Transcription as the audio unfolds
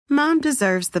Mom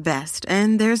deserves the best,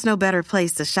 and there's no better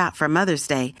place to shop for Mother's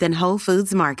Day than Whole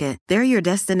Foods Market. They're your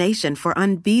destination for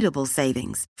unbeatable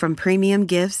savings, from premium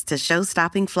gifts to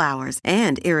show-stopping flowers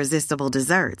and irresistible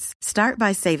desserts. Start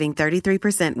by saving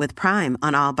 33% with Prime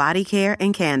on all body care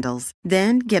and candles.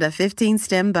 Then get a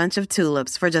 15-stem bunch of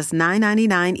tulips for just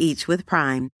 $9.99 each with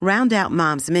Prime. Round out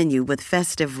Mom's menu with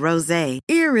festive rosé,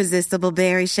 irresistible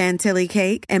berry chantilly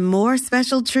cake, and more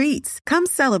special treats. Come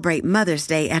celebrate Mother's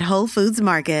Day at Whole Foods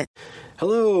Market.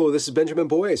 Hello, this is Benjamin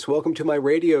Boyce. Welcome to my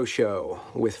radio show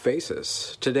with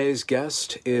Faces. Today's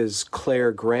guest is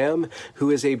Claire Graham,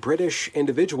 who is a British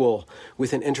individual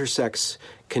with an intersex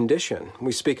condition.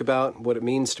 We speak about what it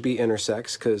means to be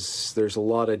intersex, because there's a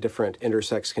lot of different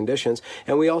intersex conditions,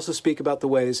 and we also speak about the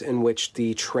ways in which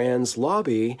the trans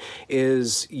lobby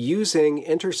is using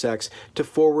intersex to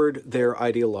forward their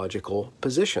ideological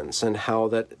positions, and how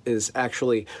that is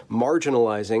actually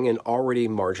marginalizing an already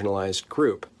marginalized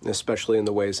group, especially in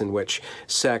the ways in which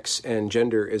sex and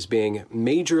gender is being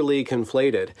majorly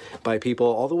conflated by people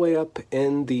all the way up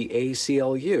in the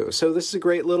ACLU. So this is a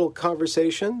great little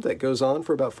conversation that goes on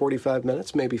for about 45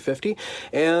 minutes, maybe 50.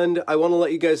 And I want to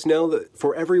let you guys know that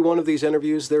for every one of these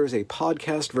interviews, there is a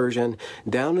podcast version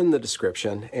down in the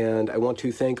description. And I want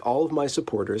to thank all of my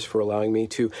supporters for allowing me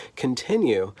to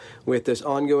continue with this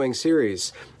ongoing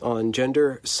series on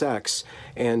gender, sex,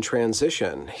 and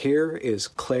transition. Here is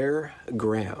Claire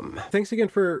Graham. Thanks again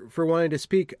for wanting to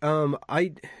speak.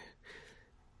 The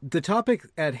topic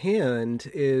at hand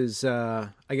is,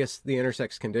 I guess, the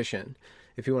intersex condition,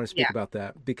 if you want to speak about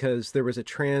that, because there was a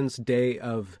Trans Day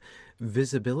of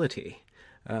Visibility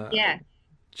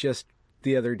just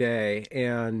the other day,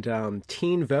 and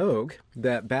Teen Vogue,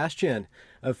 that bastion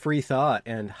of free thought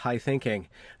and high thinking,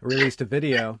 released a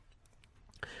video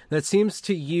that seems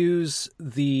to use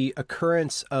the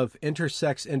occurrence of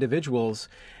intersex individuals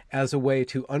as a way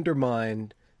to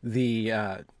undermine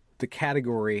the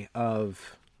category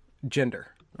of gender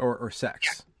or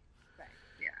sex.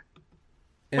 Yeah.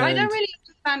 But I don't really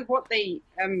understand what they.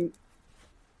 I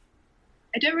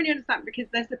don't really understand, because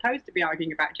they're supposed to be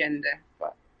arguing about gender,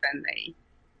 but then they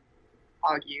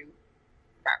argue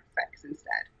about sex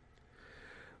instead.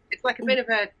 It's like a bit of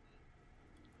a.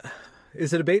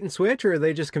 Is it a bait and switch, or are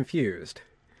they just confused?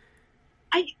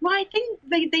 I think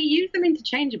they use them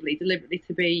interchangeably, deliberately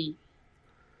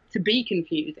to be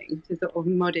confusing, to sort of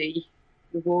muddy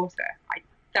the water.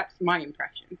 That's my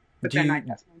impression. But that's my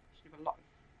impression of a lot of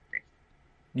this.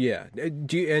 Yeah.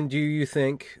 Do you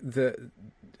think that?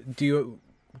 Do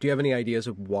you have any ideas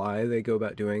of why they go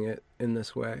about doing it in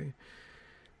this way?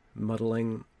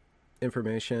 Muddling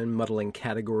information, muddling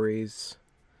categories,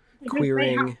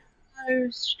 queering. No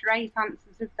straight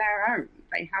answers of their own.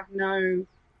 They have no.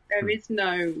 There is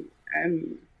no.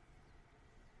 There's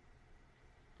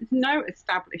no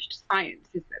established science,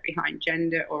 is there, behind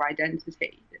gender or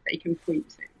identity that they can point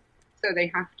to. So they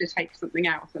have to take something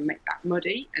else and make that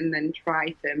muddy, and then try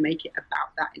to make it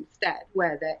about that instead,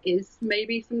 where there is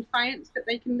maybe some science that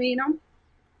they can lean on.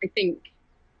 I think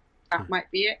that might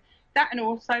be it. That, and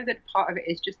also that part of it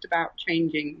is just about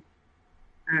changing,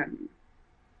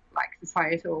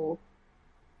 societal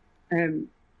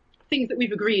things that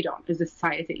we've agreed on as a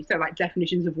society. So like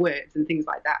definitions of words and things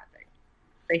like that.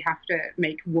 They have to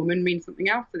make woman mean something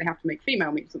else, so they have to make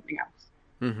female mean something else.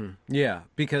 Mm-hmm. Yeah,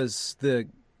 because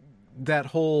that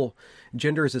whole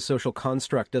gender as a social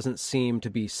construct doesn't seem to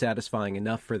be satisfying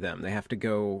enough for them. They have to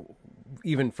go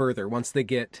even further. Once they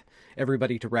get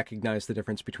everybody to recognize the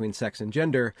difference between sex and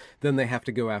gender, then they have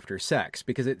to go after sex,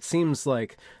 because it seems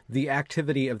like the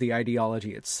activity of the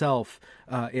ideology itself,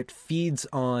 it feeds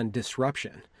on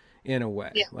disruption in a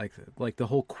way. Yeah. Like the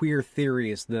whole queer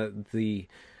theory is the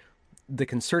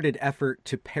concerted effort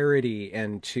to parody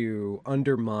and to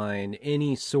undermine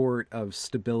any sort of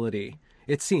stability,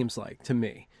 it seems like, to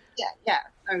me. Yeah,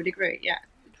 I would agree, yeah.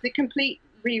 It's a complete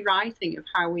rewriting of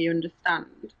how we understand,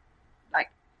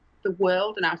 the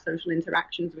world and our social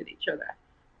interactions with each other,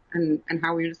 and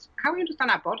how we understand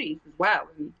our bodies as well.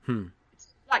 And it's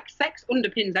like sex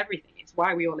underpins everything. It's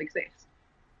why we all exist.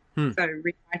 So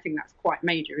rewriting that's quite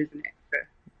major, isn't it, for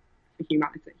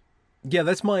humanity? Yeah,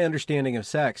 that's my understanding of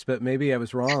sex, but maybe I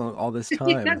was wrong all this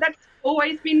time. That's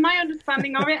always been my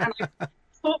understanding of it, and I've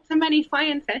talked to many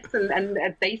scientists, and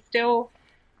they're still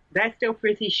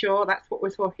pretty sure that's what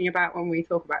we're talking about when we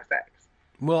talk about sex.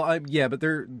 Well, but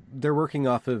they're working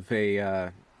off of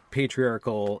a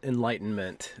patriarchal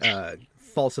enlightenment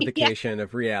falsification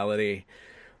of reality,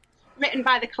 written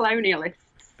by the colonialists.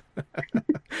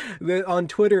 On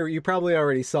Twitter, you probably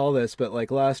already saw this, but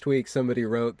last week somebody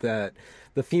wrote that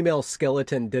the female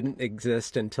skeleton didn't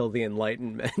exist until the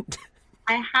Enlightenment.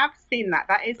 I have seen that.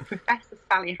 That is Professor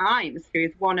Sally Himes, who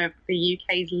is one of the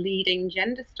UK's leading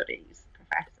gender studies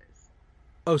professors.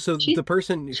 Oh, so the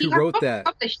person who has wrote books that.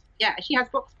 published. Yeah, she has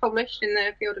books published in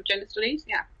the field of gender studies.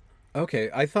 Yeah. Okay,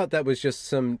 I thought that was just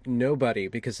some nobody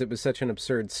because it was such an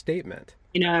absurd statement.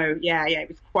 Yeah, it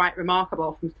was quite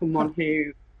remarkable from someone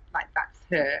who, like, that's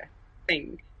her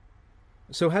thing.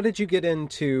 So how did you get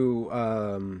into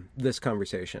this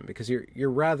conversation? Because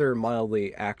you're rather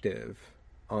mildly active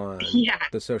on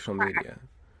the social media.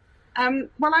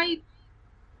 Well, I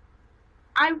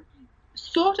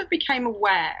sort of became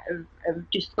aware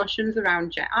of discussions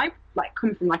around gender. I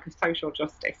come from a social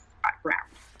justice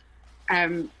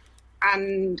background,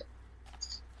 and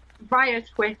via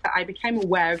Twitter, I became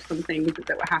aware of some things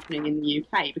that were happening in the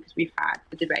UK because we've had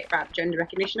the debate about the Gender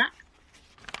Recognition Act,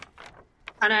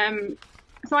 and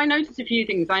so I noticed a few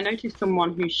things. I noticed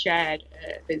someone who shared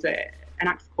there's an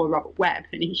actor called Robert Webb,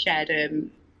 and he shared a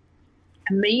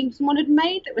meme someone had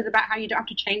made that was about how you don't have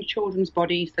to change children's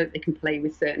bodies so that they can play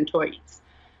with certain toys.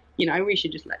 We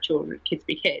should just let kids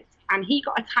be kids. And he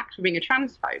got attacked for being a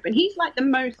transphobe. And he's like the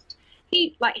most,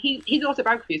 his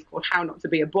autobiography is called How Not to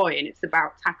Be a Boy, and it's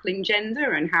about tackling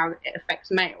gender and how it affects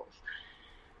males,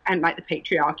 and the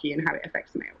patriarchy and how it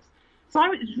affects males. So I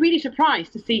was really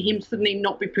surprised to see him suddenly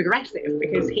not be progressive,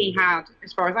 because he had,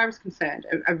 as far as I was concerned,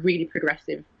 a really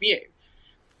progressive view.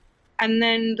 And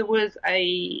then there was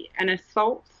an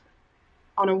assault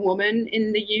on a woman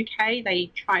in the UK.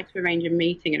 They tried to arrange a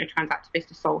meeting, and a trans activist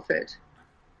assaulted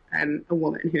a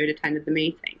woman who had attended the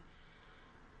meeting.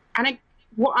 And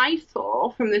what I saw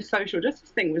from the social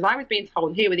justice thing was I was being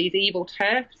told here were these evil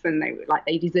TERFs, and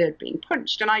they deserved being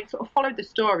punched. And I sort of followed the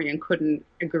story and couldn't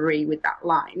agree with that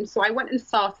line. So I went and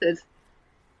started,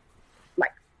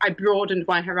 I broadened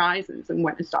my horizons and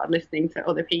went and started listening to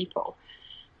other people.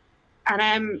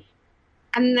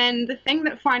 And then the thing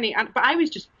that but I was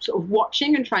just sort of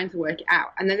watching and trying to work it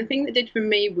out. And then the thing that did for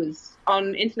me was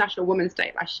on International Women's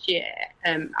Day last year,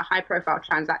 a high-profile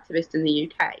trans activist in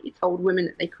the UK told women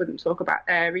that they couldn't talk about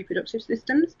their reproductive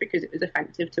systems because it was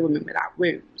offensive to women without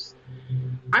wombs.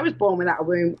 I was born without a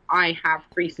womb. I have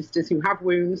 3 sisters who have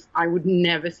wombs. I would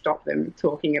never stop them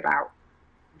talking about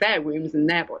their wombs and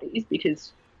their bodies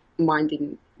because mine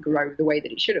didn't grow the way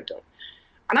that it should have done.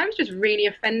 And I was just really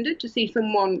offended to see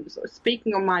someone sort of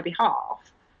speaking on my behalf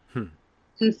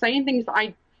and saying things that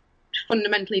I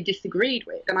fundamentally disagreed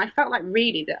with. And I felt like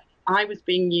really that I was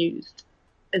being used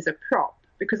as a prop,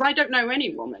 because I don't know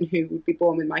any woman who would be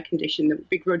born with my condition that would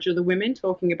begrudge other women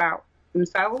talking about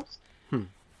themselves.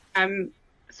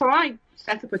 So I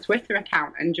set up a Twitter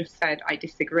account and just said I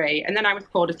disagree. And then I was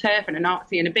called a TERF and a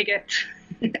Nazi and a bigot.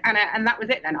 and that was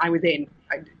it then. I was in.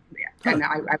 And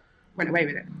I went away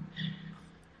with it.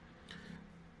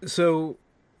 So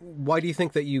why do you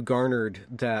think that you garnered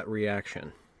that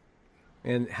reaction?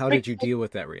 And how did you deal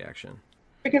with that reaction?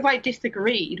 Because I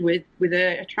disagreed with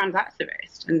a trans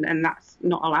activist, and that's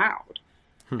not allowed.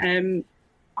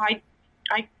 I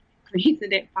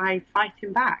created it by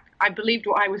fighting back. I believed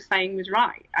what I was saying was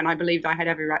right, and I believed I had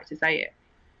every right to say it.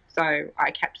 So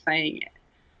I kept saying it.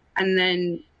 And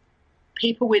then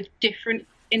people with different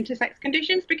intersex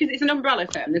conditions, because it's an umbrella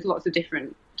term, there's lots of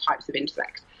different types of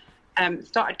intersex,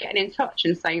 started getting in touch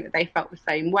and saying that they felt the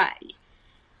same way.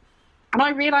 And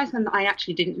I realised then that I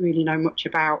actually didn't really know much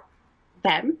about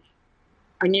them.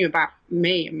 I knew about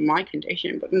me and my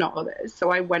condition, but not others. So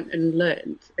I went and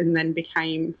learned, and then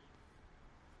became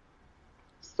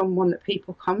someone that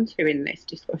people come to in this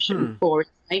discussion for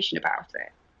information about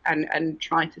it, and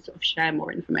try to sort of share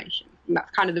more information. And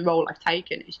that's kind of the role I've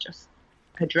taken, is just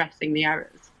addressing the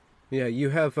errors. Yeah, you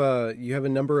have a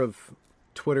number of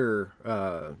Twitter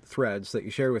threads that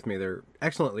you share with me. They're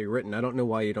excellently written. I don't know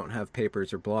why you don't have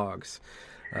papers or blogs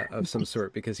of some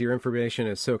sort, because your information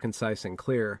is so concise and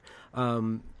clear.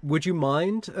 Would you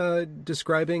mind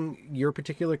describing your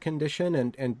particular condition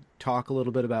and talk a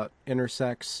little bit about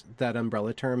intersex, that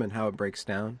umbrella term, and how it breaks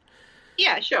down?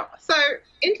 Yeah, sure. So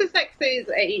intersex is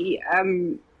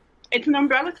it's an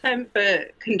umbrella term for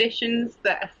conditions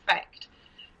that affect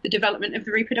the development of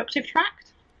the reproductive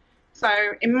tract. So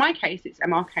in my case, it's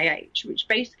MRKH, which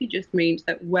basically just means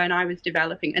that when I was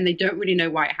developing, and they don't really know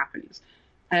why it happens,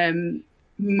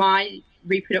 my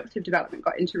reproductive development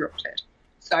got interrupted.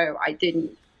 So I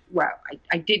didn't grow.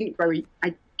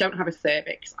 I don't have a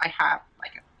cervix. I have a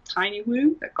tiny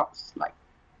womb that got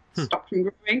stopped from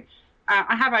growing.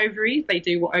 I have ovaries. They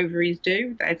do what ovaries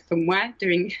do. They're somewhere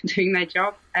doing their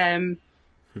job. So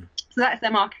that's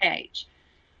MRKH.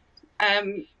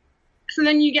 So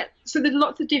then there's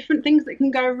lots of different things that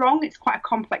can go wrong. It's quite a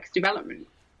complex development,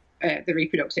 the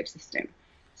reproductive system.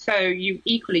 So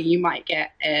you might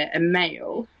get a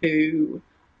male who,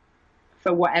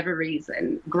 for whatever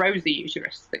reason, grows a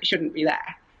uterus that shouldn't be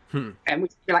there. Which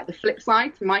would be like the flip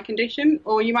side to my condition.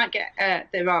 Or you might get,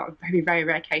 there are very, very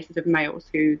rare cases of males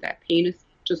who their penis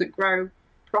doesn't grow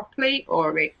properly,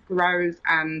 or it grows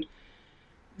and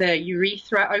the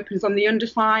urethra opens on the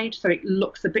underside, so it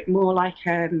looks a bit more like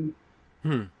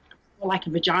more like a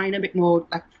vagina, a bit more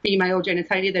like female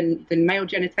genitalia than male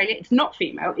genitalia. It's not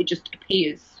female, it just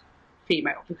appears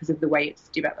female because of the way it's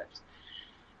developed.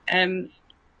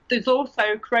 There's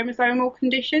also chromosomal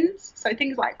conditions, so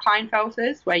things like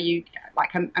Klinefelter's, where you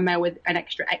like a male with an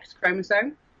extra X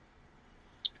chromosome.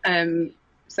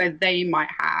 So they might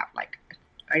have, like,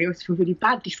 I always feel really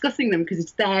bad discussing them because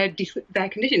it's their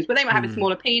conditions, but they might have a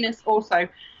smaller penis. Also,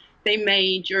 they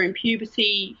may during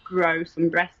puberty grow some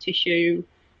breast tissue,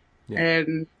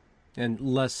 and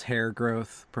less hair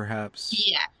growth, perhaps.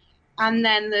 Yeah, and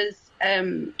then there's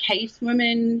case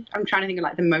women. I'm trying to think of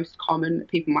like the most common that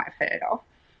people might have heard of.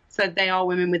 So they are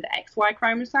women with the XY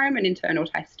chromosome and internal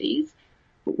testes.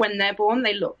 But when they're born,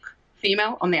 they look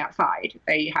female on the outside.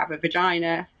 They have a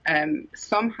vagina.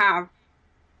 Some have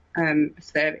a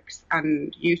cervix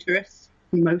and uterus.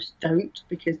 Most don't,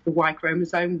 because the Y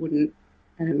chromosome would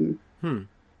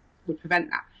prevent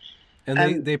that.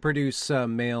 And they produce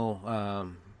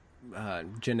male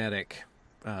genetic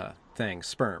things,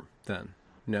 sperm, then?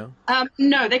 No?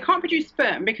 No, they can't produce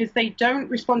sperm because they don't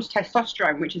respond to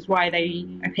testosterone, which is why they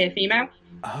appear female.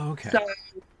 Oh, okay.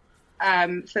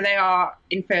 So they are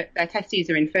their testes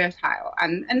are infertile,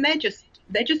 and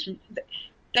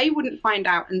they wouldn't find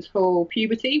out until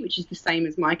puberty, which is the same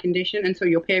as my condition. Until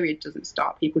your period doesn't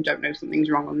start, people don't know something's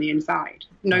wrong on the inside.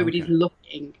 Nobody's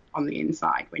looking on the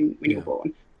inside when you're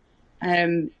born.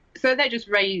 So they're just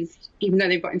raised, even though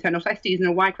they've got internal testes and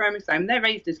a Y chromosome, they're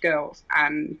raised as girls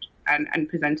and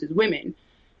present as women.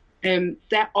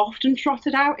 They're often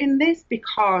trotted out in this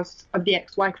because of the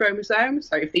XY chromosome.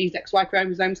 So if these XY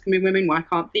chromosomes can be women, why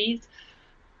can't these?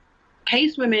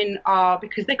 Case women are,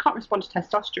 because they can't respond to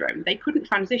testosterone, they couldn't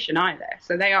transition either.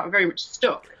 So they are very much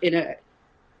stuck in a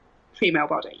female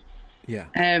body. Yeah.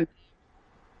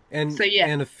 And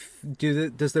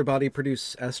does their body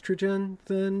produce estrogen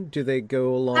then? Do they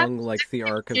go along like the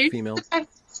arc of female?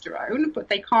 Testosterone, but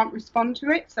they can't respond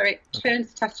to it, so it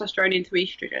turns testosterone into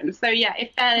estrogen. So yeah,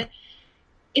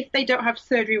 if they don't have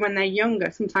surgery when they're younger,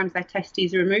 sometimes their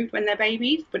testes are removed when they're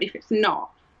babies. But if it's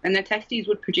not, then their testes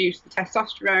would produce the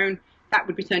testosterone that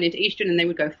would be turned into estrogen, and they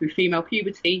would go through female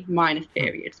puberty minus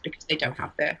periods because they don't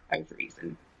have the ovaries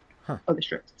and other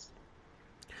structures.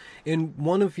 In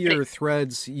one of your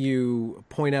threads, you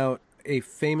point out a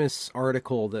famous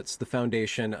article that's the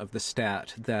foundation of the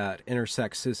stat that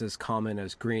intersex is as common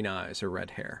as green eyes or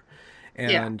red hair.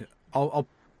 And I'll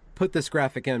put this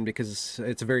graphic in because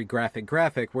it's a very graphic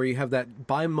graphic where you have that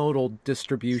bimodal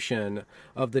distribution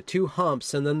of the two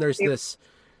humps, and then there's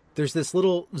this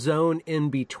little zone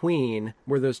in between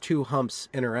where those two humps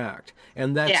interact.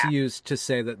 And that's used to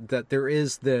say that there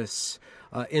is this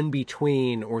in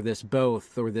between, or this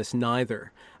both, or this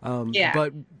neither.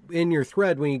 But in your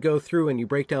thread, when you go through and you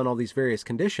break down all these various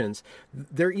conditions,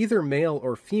 they're either male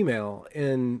or female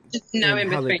in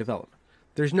how they develop.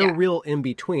 There's no real in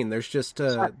between. There's just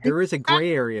there is a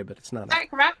gray area, but it's not. That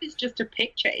graph is just a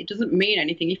picture. It doesn't mean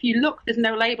anything. If you look, there's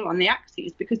no label on the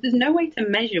axes because there's no way to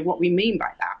measure what we mean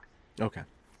by that. Okay.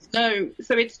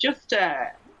 So it's just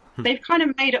they've kind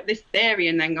of made up this theory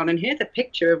and then gone, and here's a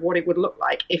picture of what it would look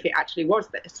like if it actually was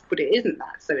this, but it isn't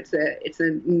that. So it's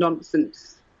a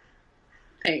nonsense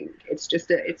thing. It's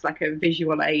just it's like a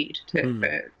visual aid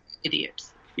for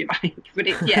idiots, if you like. But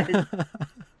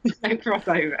there's no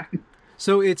crossover.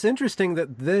 So it's interesting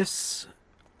that this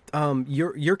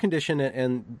your condition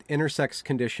and intersex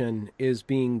condition is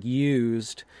being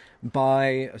used by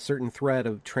a certain thread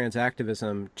of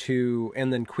transactivism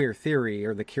and then queer theory,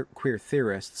 or the queer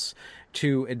theorists,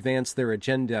 to advance their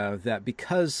agenda that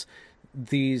because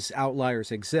these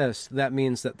outliers exist, that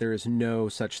means that there is no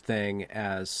such thing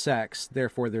as sex,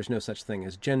 therefore there's no such thing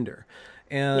as gender.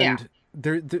 And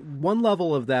one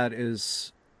level of that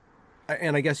is,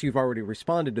 and I guess you've already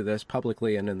responded to this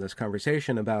publicly and in this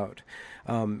conversation about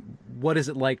what is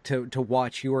it like to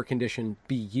watch your condition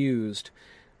be used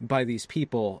by these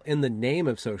people in the name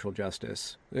of social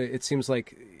justice. It seems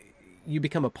like you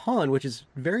become a pawn, which is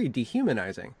very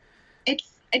dehumanizing. It's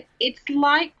like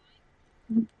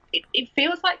it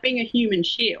feels like being a human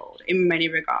shield in many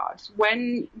regards.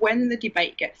 When the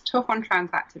debate gets tough on trans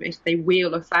activists, they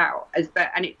wheel us out as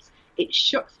that, and it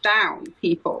shuts down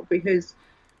people. Because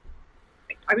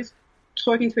I was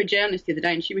talking to a journalist the other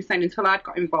day, and she was saying until I'd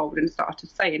got involved and started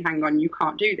saying, "Hang on, you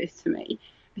can't do this to me,"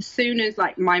 as soon as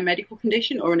like my medical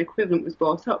condition or an equivalent was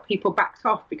brought up, people backed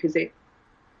off because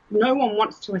no one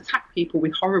wants to attack people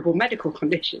with horrible medical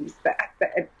conditions that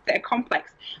are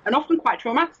complex and often quite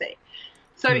traumatic.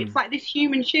 So it's like this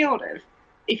human shield of,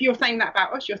 if you're saying that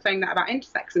about us, you're saying that about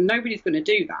intersex, and nobody's going to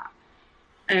do that.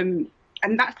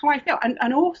 And that's how I feel.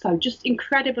 And also just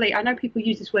incredibly, I know people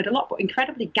use this word a lot, but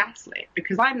incredibly gaslit,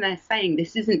 because I'm there saying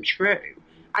this isn't true.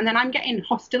 And then I'm getting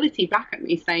hostility back at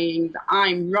me saying that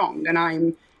I'm wrong and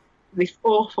I'm this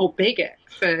awful bigot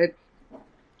for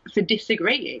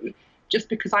disagreeing just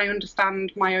because I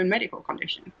understand my own medical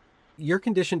condition. Your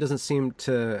condition doesn't seem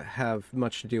to have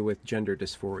much to do with gender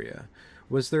dysphoria.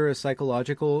 Was there a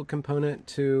psychological component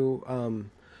to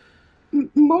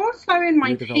more so in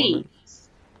my teens?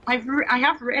 I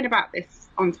have written about this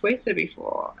on Twitter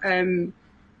before.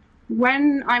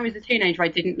 When I was a teenager, I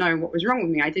didn't know what was wrong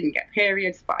with me. I didn't get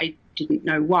periods, but I didn't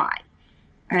know why.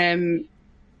 And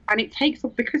it takes,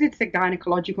 because it's a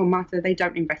gynecological matter, they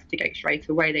don't investigate straight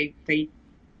away. They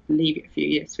leave it a few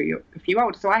years for a few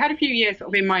older. So I had a few years sort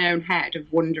of in my own head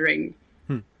of wondering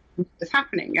what was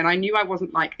happening, and I knew I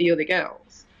wasn't like the other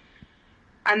girls.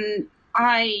 And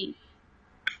I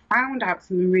found out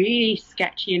some really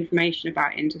sketchy information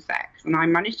about intersex, and I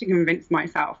managed to convince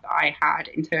myself that I had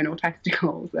internal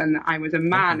testicles and that I was a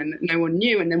man and that no one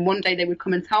knew. And then one day they would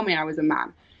come and tell me I was a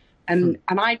man, and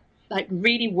I like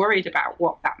really worried about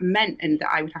what that meant, and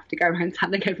that I would have to go around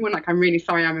telling everyone like, I'm really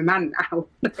sorry, I'm a man now.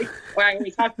 Like, well, I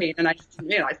always have been, and I just didn't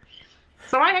realise.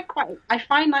 So I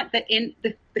find like the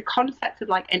concept of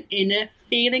like an inner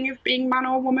feeling of being man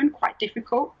or woman quite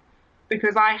difficult,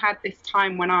 because I had this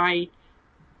time when I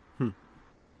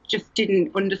just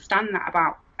didn't understand that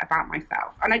about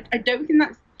myself. And I don't think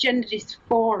that's gender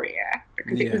dysphoria,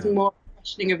 because it was more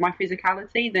questioning of my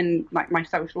physicality than like my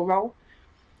social role.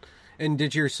 And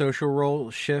did your social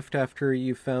role shift after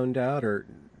you found out, or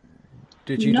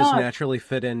did you just naturally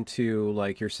fit into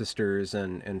like your sisters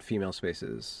and female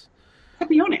spaces? To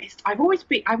be honest, I was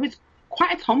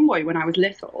quite a tomboy when I was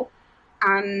little,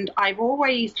 and I've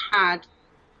always had,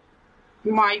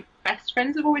 my best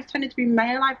friends have always tended to be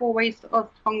male. I've always sort of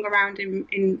hung around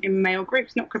in male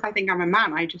groups, not because I think I'm a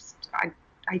man. I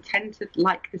tend to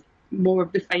like more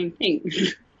of the same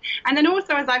things. And then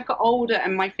also as I've got older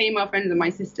and my female friends and my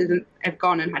sisters have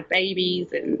gone and had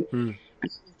babies and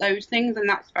those things, and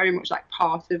that's very much like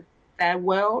part of their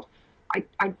world, I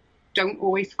don't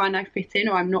always find I fit in,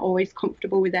 or I'm not always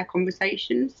comfortable with their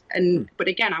conversations. But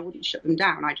again, I wouldn't shut them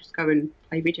down. I just go and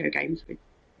play video games with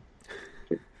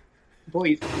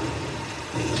boys.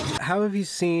 How have you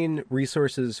seen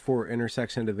resources for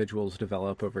intersex individuals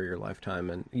develop over your lifetime?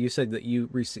 And you said that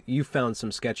you found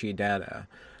some sketchy data.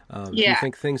 Do you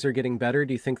think things are getting better?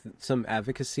 Do you think that some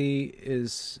advocacy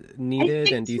is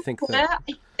needed? And do you think that...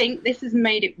 I think this has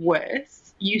made it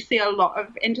worse. You see a lot of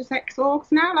intersex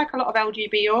orgs now, like a lot of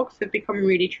LGB orgs have become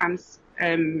really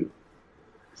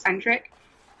trans-centric.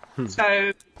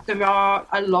 So there are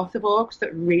a lot of orgs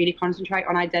that really concentrate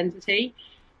on identity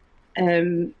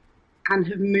and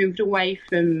have moved away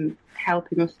from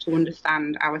helping us to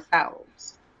understand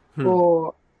ourselves.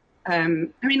 Or, I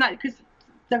mean, like, because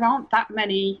there aren't that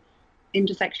many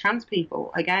intersex trans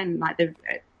people, again, like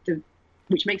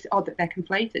which makes it odd that they're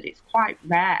conflated. It's quite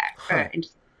rare for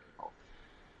intersex people.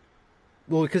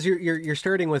 Well, because you're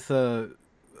starting with a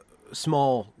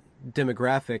small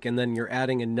demographic, and then you're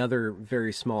adding another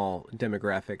very small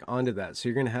demographic onto that. So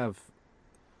you're going to have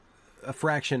a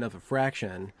fraction of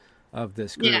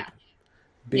this group.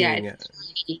 Being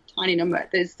it's a tiny number.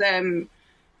 There's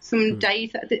some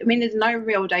data. I mean, there's no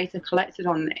real data collected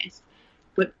on this.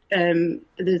 But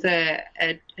there's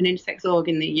an intersex org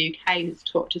in the UK who's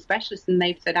talked to specialists, and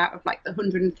they've said out of like the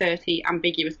 130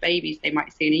 ambiguous babies they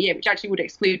might see in a year, which actually would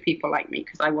exclude people like me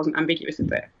because I wasn't ambiguous at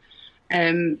birth,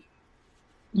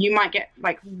 you might get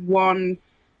like one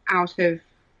every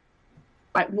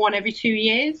 2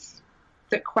 years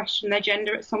that question their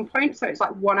gender at some point. So it's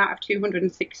like 1 out of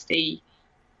 260,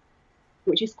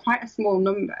 which is quite a small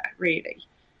number, really.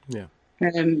 Yeah.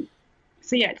 So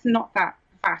yeah, it's not that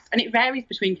fast, and it varies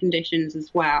between conditions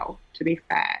as well, to be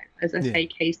fair. As I say,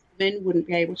 case women wouldn't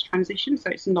be able to transition,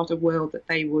 so it's not a world that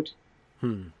they would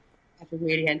ever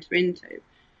really enter into.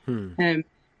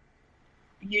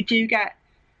 You do get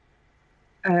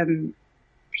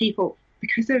people,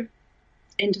 because of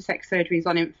intersex surgeries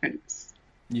on infants,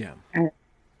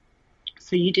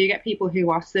 so you do get people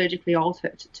who are surgically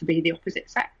altered to be the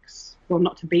opposite sex. Well,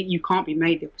 not to be, you can't be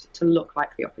made the opposite, to look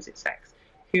like the opposite sex,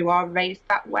 who are raised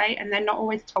that way, and they're not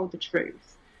always told the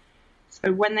truth.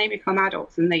 So when they become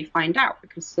adults and they find out,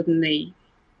 because suddenly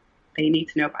they need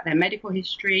to know about their medical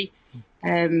history,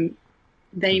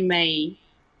 they may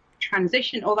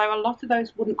transition, although a lot of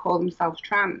those wouldn't call themselves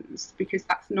trans because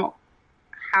that's not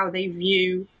how they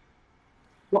view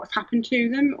what's happened to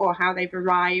them or how they've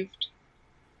arrived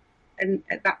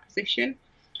at that position.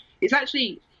 It's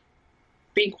actually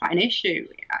been quite an issue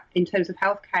in terms of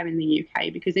healthcare in the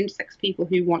UK because intersex people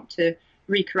who want to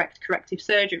corrective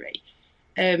surgery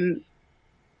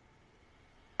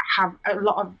have a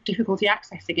lot of difficulty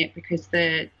accessing it because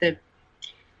the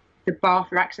bar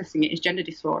for accessing it is gender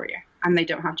dysphoria, and they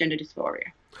don't have gender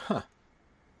dysphoria. Huh.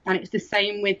 And it's the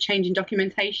same with changing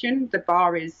documentation. The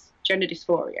bar is gender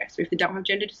dysphoria. So if they don't have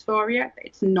gender dysphoria,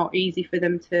 it's not easy for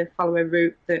them to follow a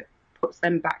route that puts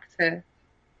them back to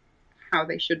how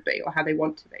they should be or how they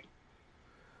want to be.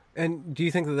 And do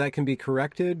you think that that can be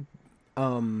corrected?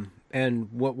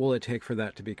 And what will it take for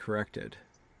that to be corrected?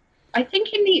 I think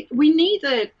we need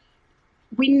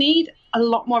a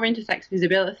lot more intersex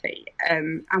visibility,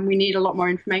 and we need a lot more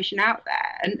information out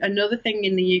there. And another thing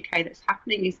in the UK that's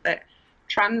happening is that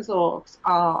trans orgs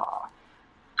are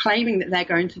claiming that they're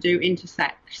going to do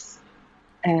intersex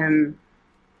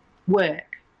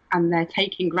work, and they're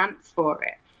taking grants for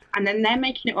it. And then they're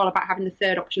making it all about having the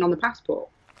third option on the passport,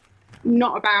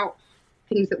 not about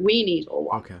things that we need or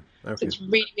want. Okay. So it's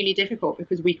really, really difficult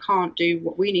because we can't do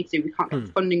what we need to do. We can't get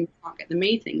the funding, we can't get the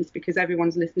meetings because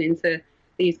everyone's listening to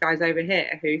these guys over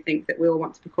here who think that we all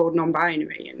want to be called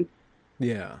non-binary and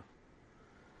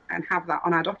have that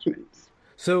on our documents.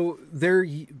 So they're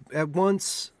at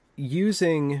once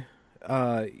using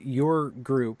your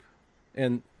group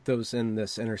and those in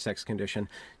this intersex condition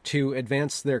to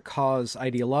advance their cause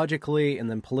ideologically and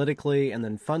then politically and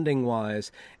then funding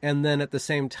wise, and then at the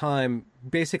same time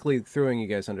basically throwing you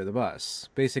guys under the bus,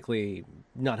 basically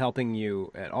not helping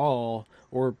you at all,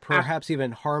 or perhaps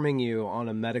even harming you on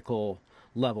a medical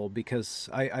level, because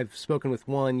I've spoken with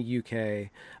one UK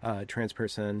trans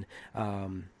person,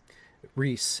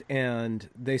 Reese, and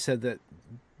they said that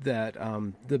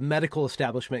the medical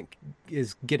establishment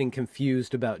is getting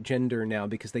confused about gender now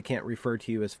because they can't refer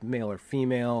to you as male or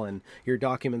female, and your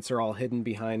documents are all hidden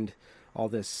behind all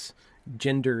this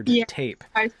gendered tape.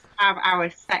 We're supposed to have our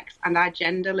sex and our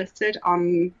gender listed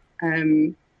on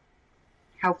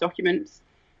health documents,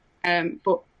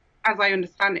 but as I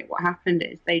understand it, what happened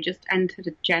is they just entered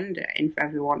a gender in for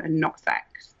everyone and not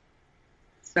sex.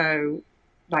 So,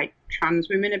 like, trans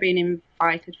women are being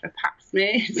invited for pap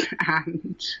smears,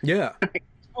 and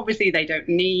obviously they don't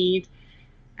need.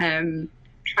 Trans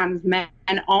men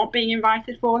aren't being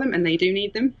invited for them, and they do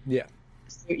need them. Yeah.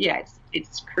 So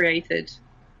it's created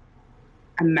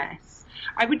a mess.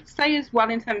 I would say as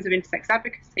well, in terms of intersex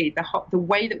advocacy, the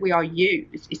way that we are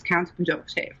used is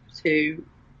counterproductive to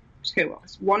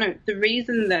us. One of the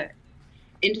reason that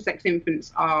intersex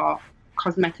infants are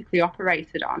cosmetically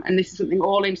operated on, and this is something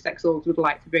all intersex orgs would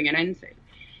like to bring an end to,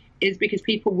 is because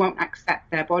people won't accept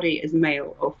their body as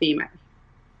male or female.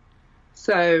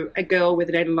 So a girl with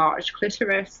an enlarged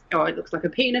clitoris, or it looks like a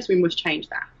penis, we must change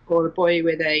that. Or a boy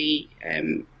with a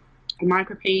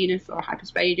micropenis or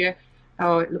hypersphagia,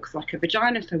 or it looks like a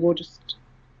vagina, so we'll just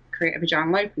create a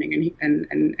vaginal opening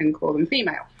and call them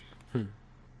female.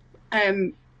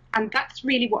 And that's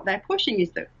really what they're pushing,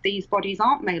 is that these bodies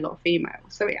aren't male or female.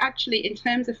 So it actually, in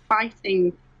terms of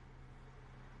fighting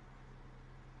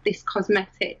this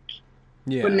cosmetic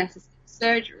unnecessary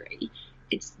surgery,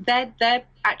 they're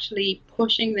actually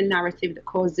pushing the narrative that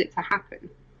causes it to happen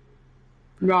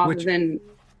rather than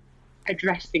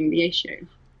addressing the issue.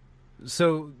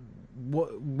 So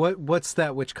what's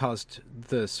that which caused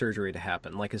the surgery to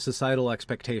happen? Like a societal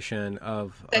expectation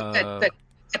of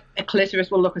a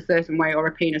clitoris will look a certain way or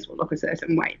a penis will look a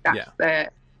certain way.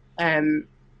 That's and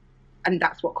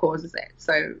that's what causes it.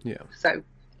 So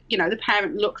the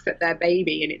parent looks at their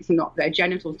baby and it's not, their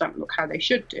genitals don't look how they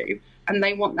should do, and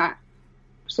they want that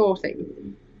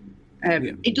sorting.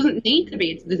 It doesn't need to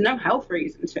be. There's no health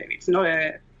reason to. It's not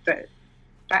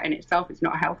that in itself is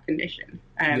not a health condition.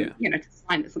 To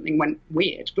find that something went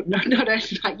weird, but not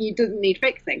it doesn't need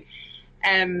fixing.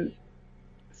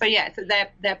 So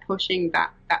they're pushing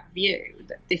that view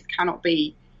that this cannot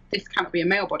be a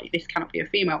male body, this cannot be a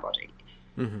female body.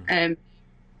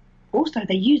 Also,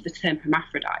 they use the term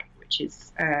hermaphrodite, which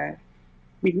is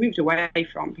we've moved away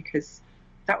from, because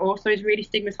that also is really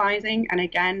stigmatizing, and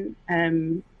again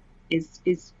is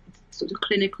sort of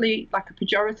clinically like a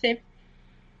pejorative.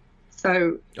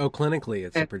 So clinically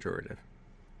it's a pejorative.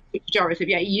 Pejorative,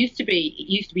 yeah. It used to be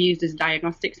used as a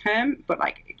diagnostic term, but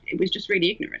it was just really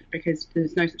ignorant, because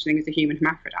there's no such thing as a human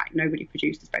hermaphrodite. Nobody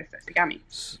produces both sets of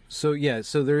gametes. So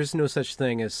there is no such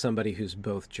thing as somebody who's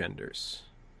both genders.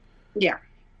 Yeah.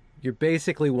 You're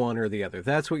basically one or the other.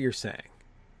 That's what you're saying.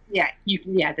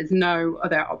 There's no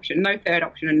other option, no third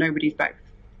option, and nobody's both.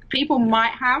 People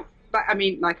might have, but I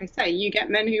mean, like I say, you get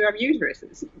men who have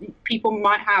uteruses. People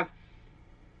might have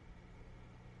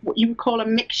what you would call a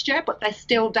mixture, but they're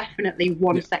still definitely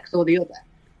one sex or the other.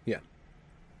 Yeah.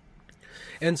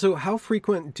 And so how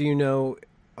frequent do you know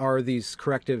are these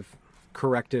corrective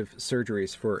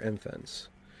surgeries for infants?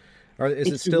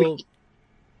 It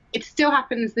still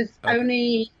happens. There's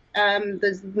only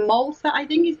there's Malta, I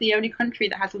think, is the only country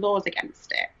that has laws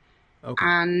against it. Okay.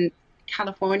 And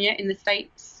California in the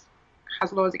States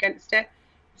has laws against it.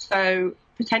 So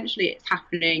potentially it's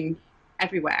happening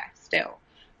everywhere still.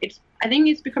 I think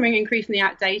it's becoming increasingly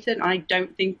outdated, and I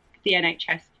don't think the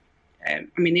NHS, the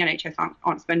NHS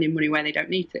aren't spending money where they don't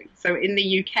need to. So in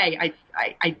the UK,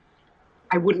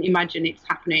 I wouldn't imagine it's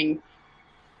happening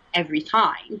every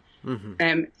time.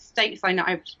 Mm-hmm. States, I know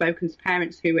I've spoken to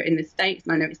parents who are in the States,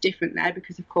 and I know it's different there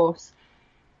because, of course,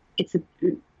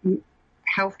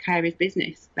 healthcare is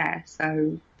business there,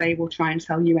 so they will try and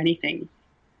sell you anything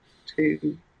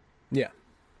to protect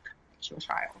your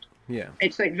child. Yeah,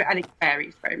 and it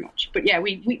varies very much. But yeah,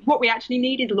 what we actually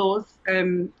need is laws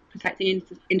protecting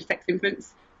intersex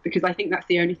infants, because I think that's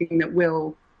the only thing that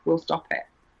will stop it.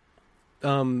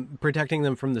 Protecting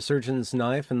them from the surgeon's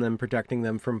knife, and then protecting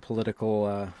them from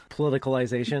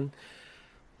politicalization.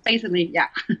 Basically, yeah.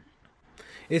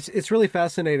 It's really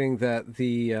fascinating that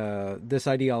this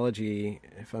ideology,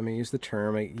 if I may use the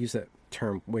term, I use that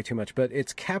term way too much, but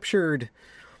it's captured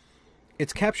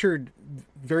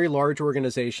very large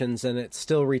organizations, and it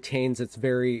still retains its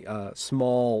very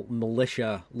small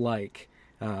militia-like.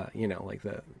 Like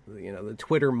the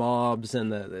Twitter mobs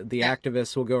and the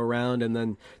activists will go around, and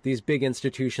then these big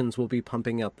institutions will be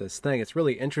pumping out this thing. It's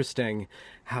really interesting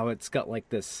how it's got like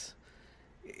this.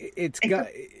 It's in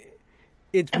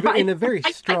a very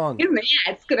strong.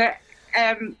 It's gonna.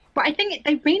 But I think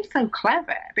they've been so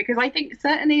clever, because I think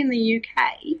certainly in the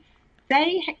UK,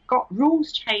 they got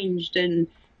rules changed and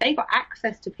they got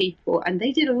access to people, and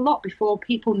they did a lot before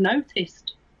people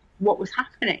noticed what was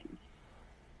happening.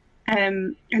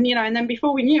 And then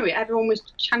before we knew it, everyone was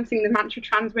chanting the mantra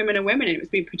 "trans women are women," and it was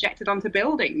being projected onto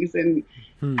buildings. And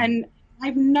I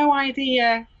have no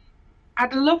idea.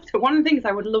 I'd love to. One of the things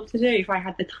I would love to do if I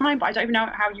had the time, but I don't even know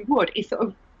how you would, is sort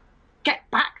of get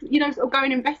back, sort of go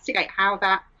and investigate how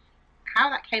that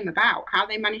came about, how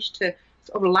they managed to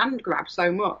sort of land grab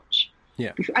so much.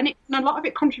 Yeah. And a lot of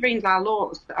it contravenes our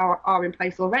laws that are in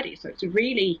place already. So it's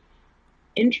really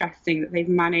interesting that they've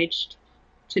managed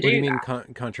to do that. What do you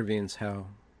mean contravenes how?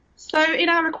 So in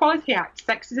our Equality Act,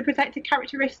 sex is a protected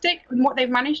characteristic, and what they've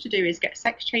managed to do is get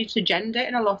sex changed to gender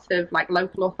in a lot of like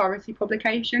local authority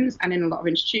publications and in a lot of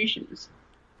institutions.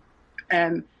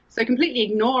 So completely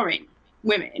ignoring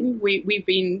women, we've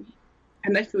been,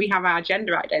 unless we have our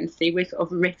gender identity, we're sort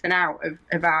of written out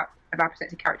of our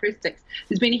protected characteristics.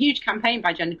 There's been a huge campaign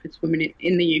by Gender Plus Women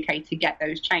in the UK to get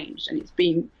those changed, and it's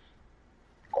been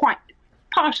quite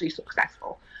partially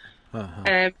successful.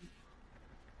 Uh-huh.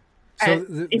 So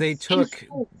they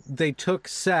took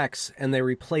sex and they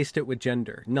replaced it with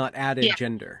gender, not added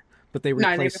gender, but they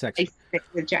replaced sex it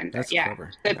with gender. That's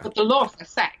clever. But the law says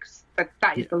sex, but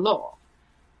that is the law.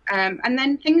 And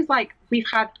then things like, we've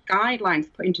had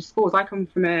guidelines put into schools. I come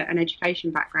from an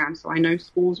education background, so I know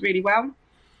schools really well.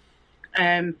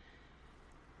 And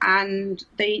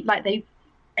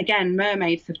again,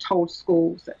 mermaids have told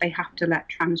schools that they have to let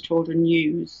trans children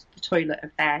use the toilet of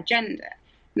their gender.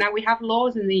 Now, we have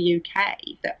laws in the UK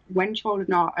that when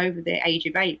children are over the age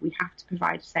of 8, we have to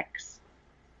provide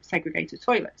sex-segregated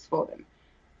toilets for them.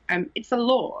 It's a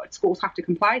law. Schools have to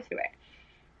comply to it.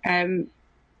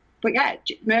 But yeah,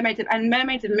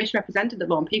 mermaids have misrepresented the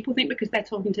law, and people think because they're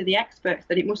talking to the experts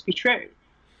that it must be true.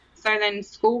 So then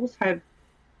schools have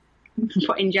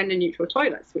put in gender-neutral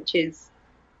toilets, which is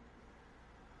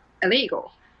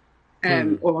illegal, or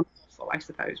unlawful, I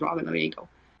suppose, rather than illegal.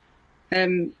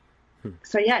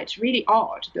 So yeah, it's really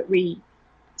odd that you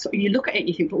look at it and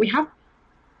you think, but we've got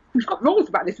rules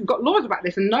about this, we've got laws about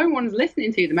this, and no one's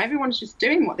listening to them. Everyone's just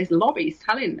doing what this lobby is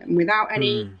telling them without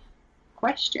any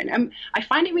question. And I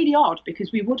find it really odd,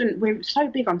 because we're so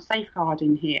big on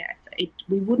safeguarding here.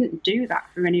 We wouldn't do that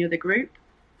for any other group.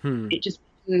 It just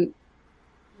wouldn't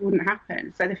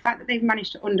happen. So the fact that they've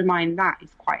managed to undermine that is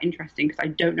quite interesting, because I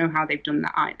don't know how they've done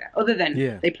that either, other than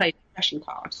they played the oppression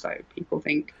card. So people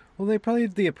think, well, they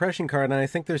played the oppression card, and I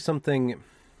think there's something,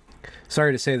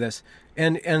 sorry to say this,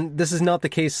 and this is not the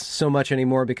case so much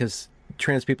anymore because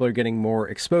trans people are getting more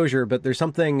exposure, but there's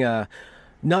something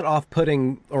not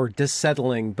off-putting or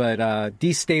dissettling, but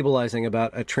destabilizing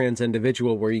about a trans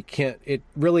individual, where you can't, it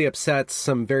really upsets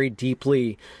some very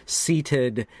deeply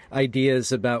seated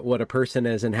ideas about what a person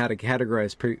is and how to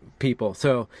categorize people.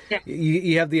 So Yeah.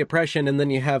 you have the oppression, and then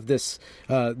you have this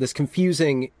this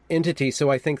confusing entity. So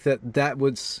I think that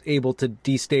was able to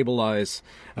destabilize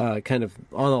kind of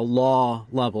on a law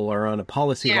level or on a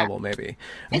policy level, maybe.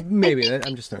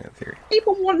 I'm just throwing out a theory.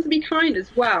 People want to be kind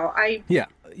as well. Yeah,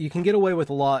 you can get away with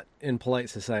a lot in polite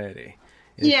society.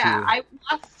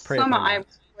 Last summer I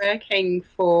was working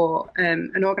for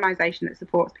an organisation that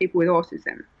supports people with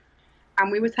autism,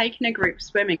 and we were taking a group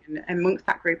swimming, and amongst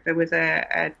that group there was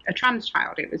a trans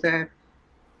child. It was a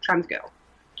trans girl,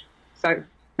 so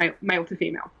male to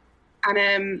female.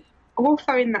 And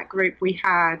also in that group we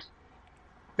had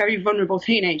very vulnerable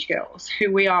teenage girls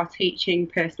who we are teaching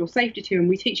personal safety to, and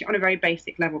we teach it on a very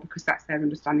basic level because that's their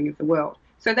understanding of the world.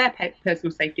 So their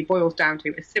personal safety boils down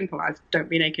to as simple as don't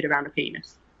be naked around a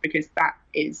penis, because that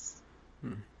is,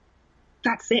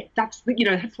 that's it. That's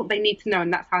what they need to know,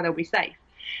 and that's how they'll be safe.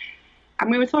 And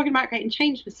we were talking about getting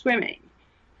changed for swimming,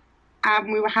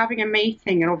 and we were having a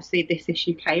meeting, and obviously this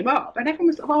issue came up, and everyone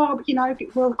was,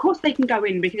 well, of course they can go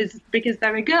in because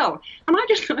they're a girl. And I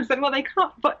just said, well, they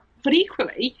can't, but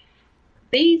equally,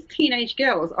 these teenage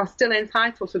girls are still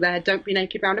entitled to their don't be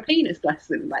naked around a penis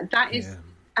lesson. Like that is,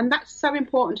 and that's so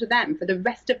important to them for the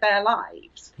rest of their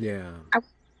lives. Yeah.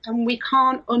 And we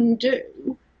can't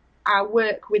undo our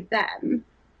work with them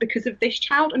because of this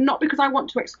child, and not because I want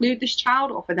to exclude this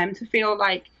child or for them to feel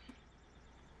like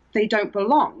they don't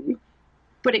belong,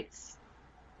 but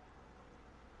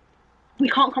we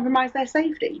can't compromise their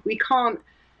safety. We can't.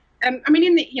 In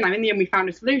the end, we found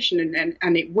a solution,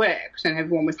 and it worked, and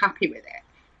everyone was happy with it.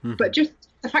 Mm-hmm. But just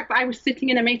the fact that I was sitting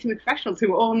in a meeting with professionals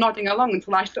who were all nodding along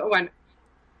until I sort of went,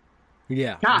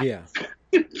 yeah.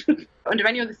 Under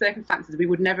any other circumstances, we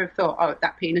would never have thought, oh,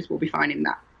 that penis will be fine in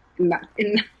that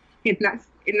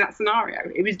scenario.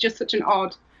 It was just such an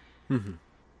odd. Mm-hmm.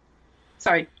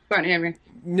 Sorry, go on, Henry.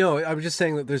 No, I was just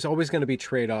saying that there's always going to be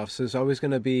trade-offs. There's always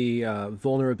going to be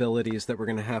vulnerabilities that we're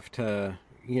going to have to,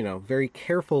 very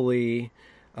carefully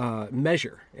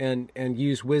measure and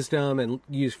use wisdom and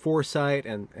use foresight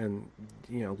and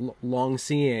long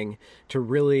seeing to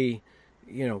really,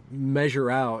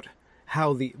 measure out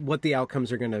what the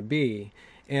outcomes are going to be.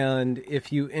 And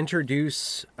if you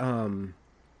introduce,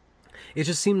 it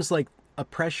just seems like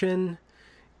oppression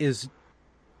is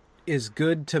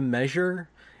good to measure,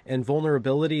 and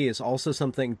vulnerability is also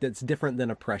something that's different than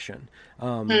oppression,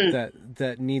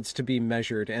 that needs to be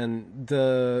measured. And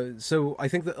so I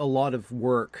think that a lot of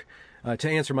work, to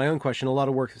answer my own question, a lot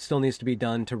of work still needs to be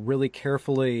done to really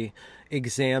carefully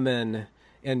examine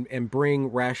and bring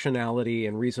rationality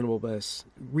and reasonableness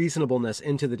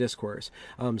into the discourse,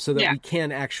 so that we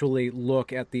can actually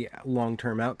look at the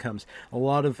long-term outcomes. A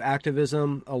lot of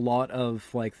activism, a lot of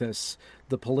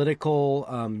the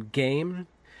political game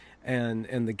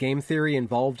and the game theory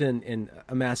involved in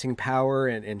amassing power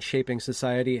and shaping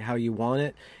society how you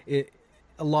want it.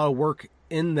 A lot of work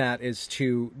in that is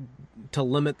to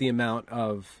limit the amount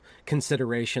of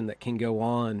consideration that can go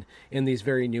on in these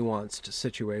very nuanced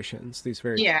situations, these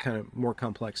very kind of more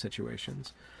complex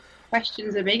situations.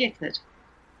 Questions are bigoted.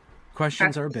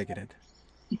 Questions are bigoted.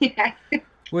 Yeah.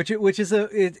 Which is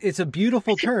it's a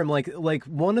beautiful term. Like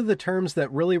one of the terms that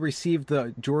really received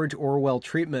the George Orwell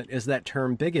treatment is that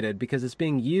term bigoted, because it's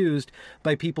being used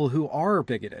by people who are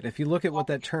bigoted. If you look at what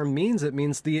that term means, it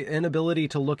means the inability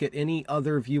to look at any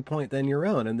other viewpoint than your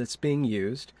own, and that's being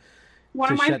used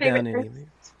to shut down any.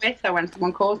 Twitter, when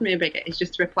someone calls me a bigot, is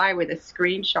just to reply with a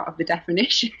screenshot of the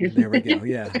definition. There we go.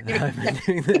 Yeah, I've been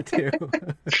doing that too.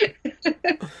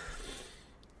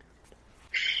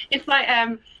 It's like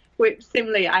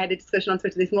similarly, I had a discussion on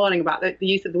Twitter this morning about the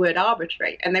use of the word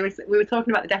arbitrary, and we were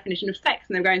talking about the definition of sex,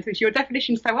 and they were going to, your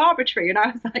definition is so arbitrary, and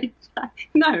I was like,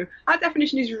 no, our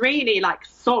definition is really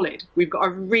solid. We've got a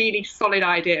really solid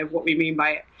idea of what we mean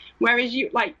by it. Whereas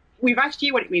we've asked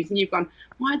you what it means, and you've gone,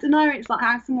 well, I don't know, it's like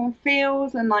how someone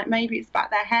feels, and maybe it's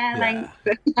about their hair length.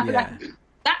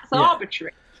 That's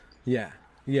arbitrary. Yeah.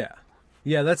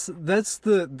 That's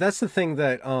the thing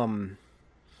that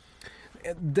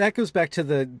that goes back to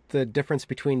the difference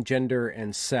between gender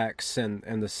and sex and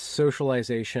the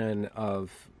socialization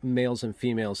of males and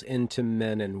females into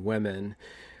men and women.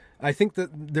 I think that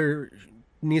there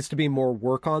needs to be more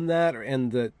work on that,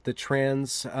 and the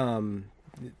trans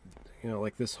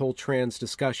like this whole trans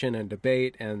discussion and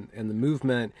debate and the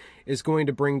movement is going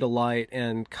to bring to light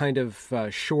and kind of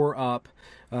shore up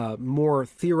more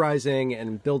theorizing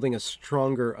and building a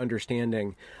stronger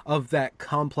understanding of that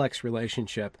complex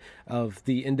relationship of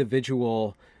the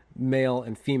individual male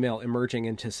and female emerging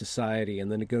into society and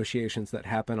the negotiations that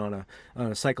happen on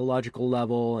a psychological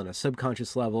level and a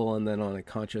subconscious level and then on a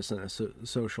conscious and a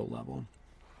social level.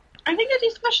 I think the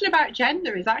discussion about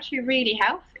gender is actually really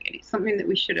healthy, and it's something that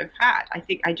we should have had.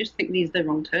 I just think these are the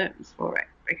wrong terms for it,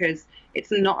 because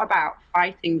it's not about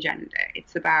fighting gender.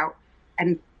 It's about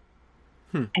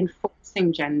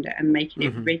enforcing gender and making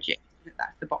it rigid.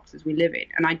 That's the boxes we live in,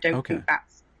 and I don't think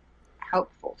that's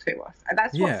helpful to us. And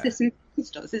that's what system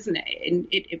does, isn't it? And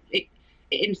it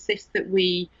insists that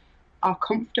we are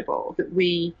comfortable, that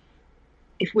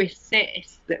if we're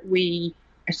cis, that we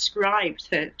ascribe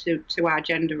to our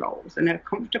gender roles and are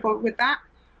comfortable with that.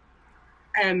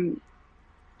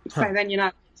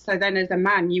 So then as a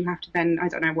man, you have to then, I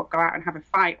don't know what, go out and have a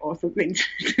fight or something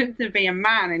to be a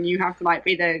man, and you have to like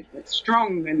be the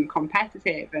strong and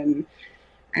competitive and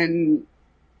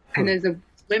as a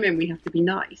women we have to be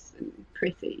nice and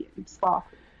pretty and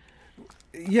sparkly.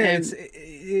 Yeah,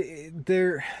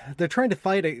 they're trying to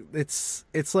fight it's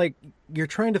like you're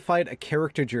trying to fight a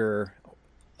caricature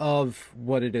of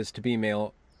what it is to be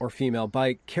male or female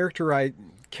by characterizing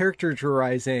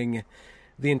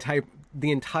the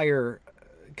entire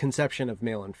conception of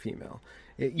male and female.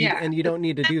 And you don't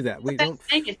need to do that.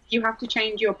 You have to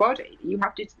change your body.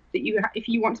 If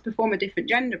you want to perform a different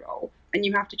gender role, then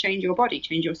you have to change your body,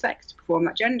 change your sex to perform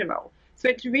that gender role. So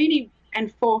it's really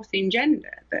enforcing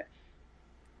gender that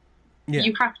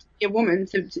you have to be a woman.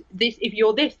 So this, if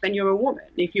you're this, then you're a woman.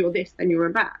 If you're this, then you're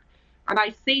a man. And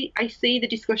I see the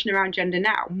discussion around gender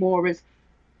now more as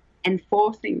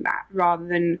enforcing that rather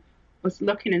than us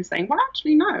looking and saying, well,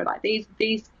 actually, no, like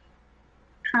these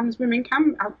trans women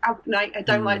can. I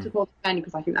don't like to call them men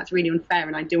because I think that's really unfair,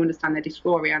 and I do understand their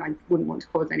dysphoria, and I wouldn't want to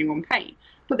cause anyone pain.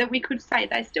 But that we could say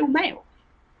they're still male,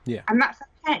 and that's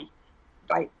okay.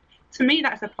 Like, to me,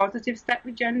 that's a positive step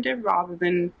with gender rather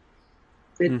than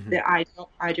the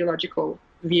ideological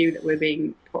view that we're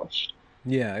being pushed.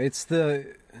 Yeah,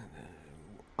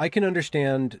 I can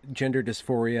understand gender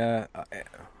dysphoria.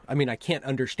 I mean, I can't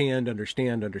understand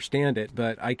it,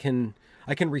 but I can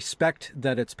respect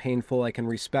that it's painful. I can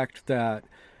respect that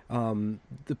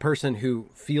the person who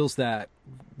feels that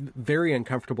very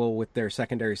uncomfortable with their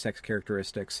secondary sex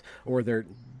characteristics or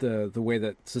the way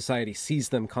that society sees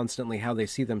them constantly, how they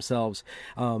see themselves,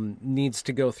 needs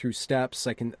to go through steps.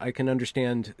 I can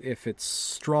understand if it's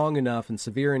strong enough and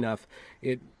severe enough,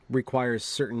 it requires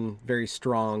certain very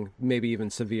strong, maybe even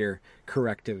severe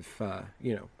corrective,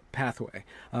 pathway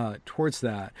towards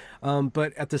that.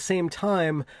 But at the same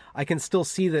time, I can still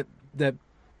see that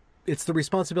it's the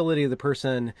responsibility of the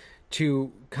person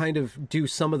to kind of do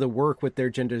some of the work with their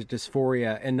gender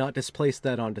dysphoria and not displace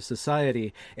that onto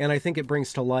society. And I think it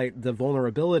brings to light the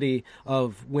vulnerability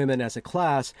of women as a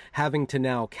class having to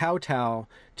now kowtow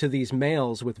to these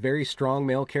males with very strong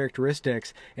male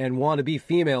characteristics and want to be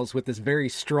females with this very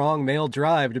strong male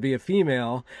drive to be a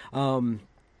female.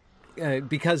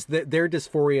 Because their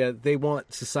dysphoria, they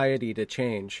want society to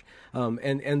change.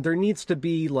 And there needs to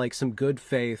be like some good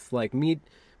faith, like meet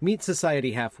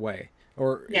society halfway,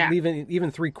 or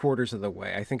even 3/4 of the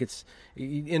way. I think it's,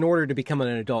 in order to become an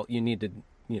adult, you need to,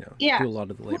 do a lot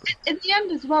of the labor. In the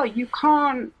end as well, you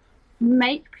can't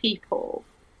make people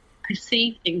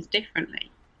perceive things differently.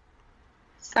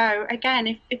 So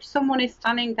again, if someone is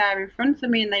standing there in front of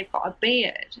me and they've got a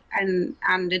beard and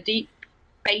a deep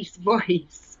bass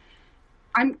voice,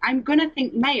 I'm gonna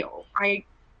think male. I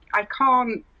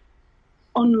can't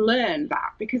unlearn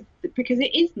that because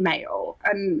it is male,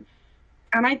 and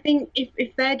I think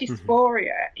if their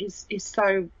dysphoria is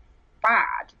so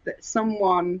bad that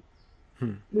someone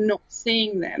not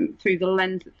seeing them through the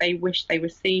lens that they wish they were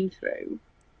seen through,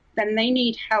 then they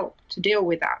need help to deal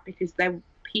with that, because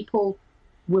people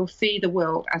will see the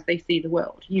world as they see the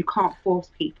world. You can't force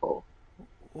people.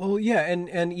 Well, yeah,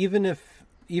 and even if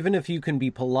you can be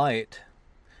polite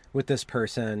with this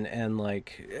person, and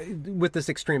like with this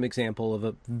extreme example of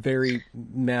a very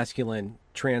masculine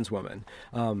trans woman,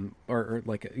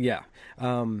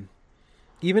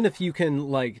 even if you can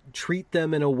like treat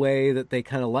them in a way that they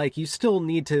kind of like, you still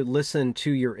need to listen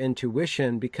to your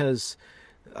intuition, because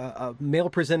a male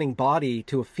presenting body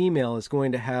to a female is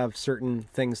going to have certain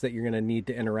things that you're going to need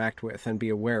to interact with and be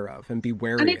aware of and be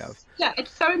wary of. Yeah,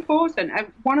 it's so important.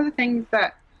 And one of the things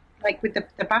that, like with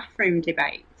the bathroom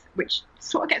debate, which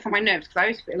sort of gets on my nerves, because I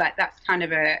always feel like that's kind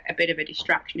of a bit of a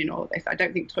distraction in all of this. I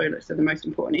don't think toilets are the most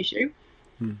important issue.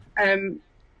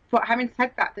 But having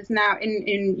said that, there's now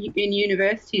in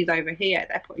universities over here,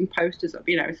 they're putting posters up,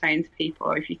 saying to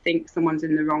people, if you think someone's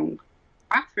in the wrong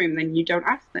bathroom, then you don't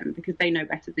ask them because they know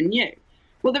better than you.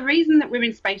 Well, the reason that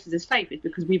women's spaces are safe is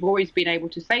because we've always been able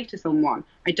to say to someone,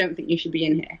 I don't think you should be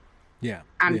in here. Yeah.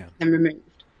 And then removed.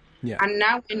 Yeah. And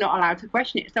now we're not allowed to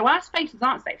question it. So our spaces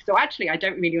aren't safe. So actually, I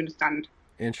don't really understand.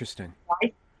 Interesting.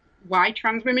 Why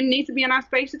trans women need to be in our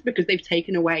spaces, because they've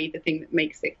taken away the thing that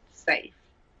makes it safe.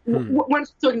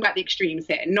 Once talking about the extremes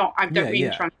here, I don't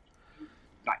mean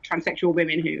transsexual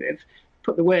women who have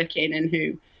put the work in and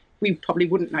who we probably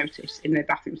wouldn't notice in the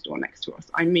bathroom stall next to us.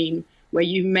 I mean, where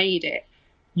you've made it,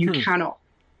 you cannot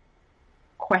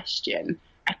question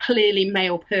a clearly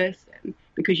male person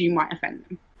because you might offend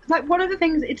them. Like, one of the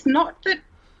things, it's not that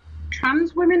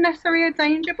trans women necessarily are a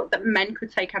danger, but that men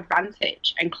could take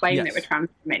advantage and claim that we're trans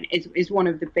women is one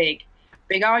of the big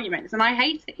arguments. And I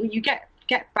hate it when you get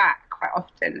back quite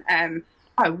often,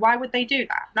 why would they do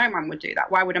that? No man would do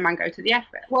that. Why would a man go to the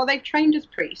effort? Well, they've trained as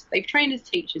priests, they've trained as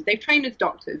teachers, they've trained as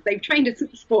doctors, they've trained as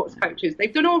sports coaches,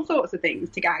 they've done all sorts of things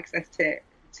to get access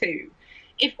to.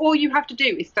 If all you have to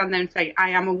do is stand there and say, I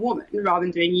am a woman, rather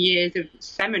than doing years of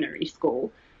seminary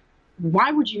school,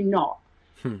 why would you not?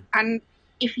 And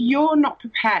if you're not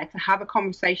prepared to have a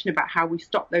conversation about how we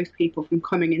stop those people from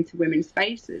coming into women's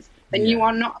spaces, then you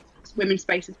are not women's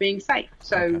spaces being safe.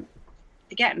 So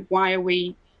again, why are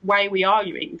we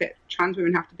arguing that trans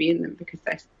women have to be in them because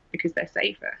they're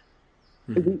safer?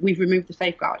 We've removed the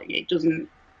safeguarding. It doesn't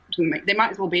make. They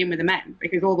might as well be in with the men,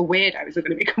 because all the weirdos are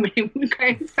going to be coming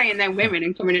in, saying they're women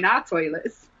and coming in our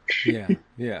toilets. Yeah.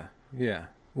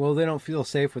 Well, they don't feel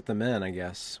safe with the men, I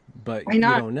guess, but you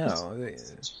don't know.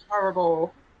 It's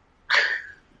horrible.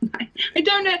 I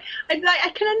don't know.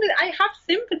 I have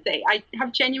sympathy. I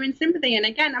have genuine sympathy. And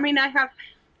again, I mean, I have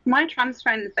my trans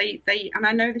friends. They and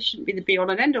I know this shouldn't be the be all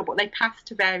and end all, but they pass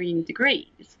to varying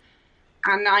degrees.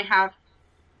 And I have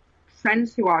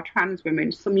friends who are trans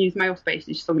women. Some use male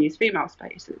spaces, some use female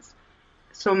spaces,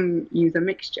 some use a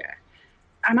mixture,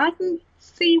 and I can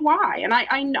see why. And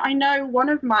I know one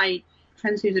of my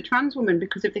friends who's a trans woman,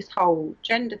 because of this whole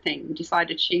gender thing,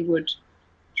 decided she would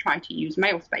try to use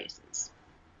male spaces.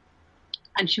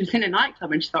 And she was in a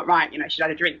nightclub and she thought, right, she'd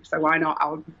had a drink, so why not?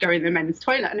 I'll go in the men's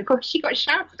toilet. And of course she got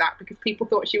shouted at because people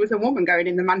thought she was a woman going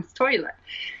in the men's toilet.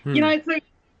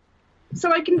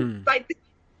 So I can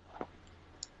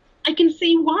I can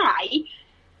see why,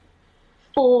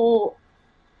 for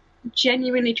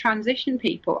genuinely transition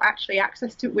people, actually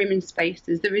access to women's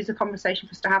spaces, there is a conversation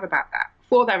for us to have about that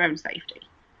for their own safety.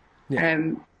 But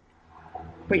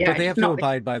they have to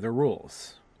abide by the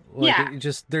rules.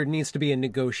 There needs to be a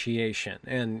negotiation,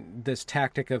 and this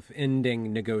tactic of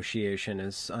ending negotiation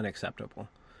is unacceptable.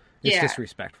 It's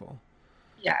disrespectful.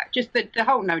 Yeah, just the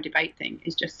whole no debate thing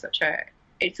is just such a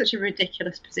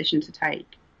ridiculous position to take,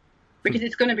 because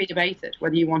it's going to be debated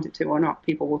whether you want it to or not.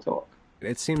 People will talk.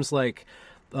 It seems like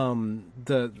in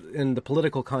the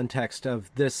political context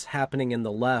of this happening in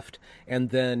the left, and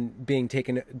then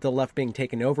the left being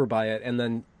taken over by it, and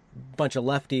then a bunch of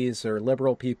lefties or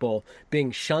liberal people being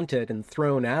shunted and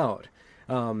thrown out,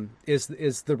 is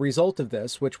the result of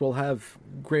this, which will have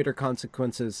greater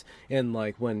consequences in,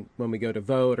 like, when we go to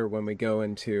vote, or when we go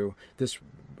into this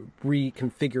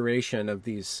reconfiguration of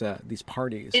these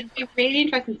parties. It'd be really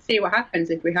interesting to see what happens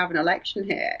if we have an election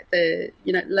here.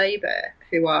 Labour,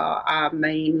 who are our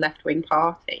main left-wing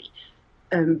party,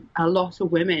 a lot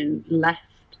of women left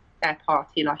their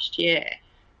party last year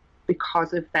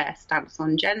because of their stance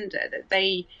on gender. That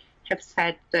they have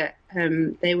said that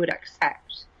they would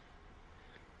accept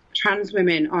trans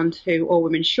women onto all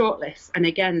women shortlists, and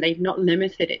again, they've not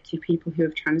limited it to people who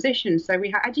have transitioned. So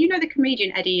do you know the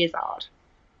comedian Eddie Izzard?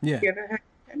 Yeah. Have you ever heard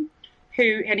of him?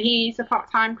 And he's a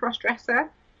part-time cross-dresser,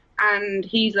 and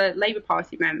he's a Labour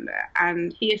Party member,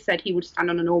 and he has said he would stand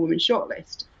on an all-women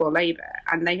shortlist for Labour,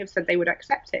 and they have said they would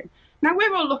accept him. Now,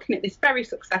 we're all looking at this very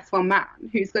successful man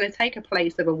who's going to take a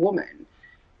place of a woman,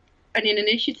 and in an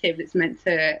initiative that's meant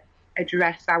to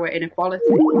address our inequality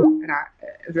and our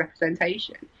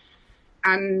representation.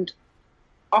 And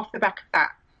off the back of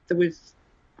that, there was,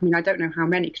 I don't know how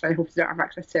many, because I obviously don't have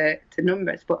access to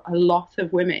numbers, but a lot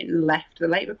of women left the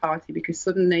Labour Party because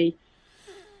suddenly,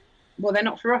 well, they're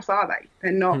not for us, are they?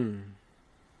 They're not.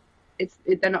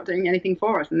 They're not doing anything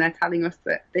for us, and they're telling us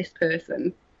that this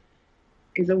person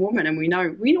is a woman, and we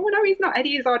know he's not.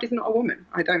 Eddie Izzard is not a woman.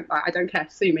 I don't care.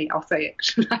 Sue me. I'll say it.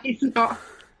 He's not.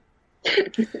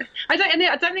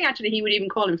 I don't think actually he would even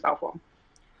call himself one.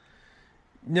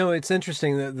 No, it's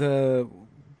interesting that the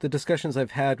discussions I've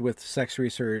had with sex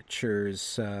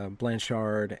researchers,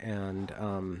 Blanchard and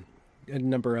a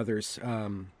number of others,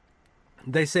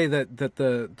 They say that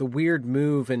the weird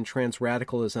move in trans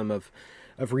radicalism of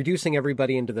reducing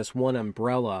everybody into this one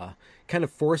umbrella kind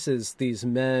of forces these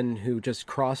men who just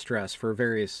cross-dress for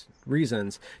various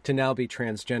reasons to now be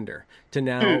transgender, to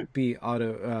now be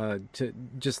to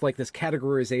just like this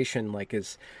categorization like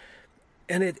is.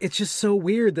 And it's just so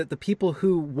weird that the people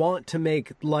who want to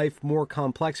make life more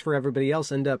complex for everybody else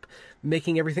end up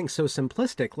making everything so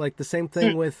simplistic. Like the same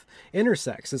thing with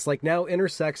intersex. It's like now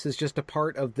intersex is just a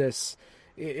part of this.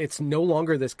 It's no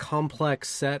longer this complex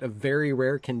set of very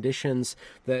rare conditions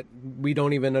that we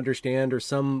don't even understand or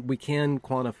some we can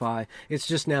quantify. It's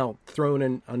just now thrown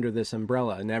in under this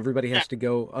umbrella, and everybody has to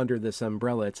go under this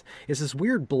umbrella. It's this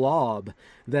weird blob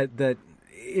that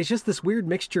it's just this weird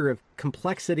mixture of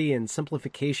complexity and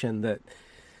simplification that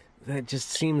just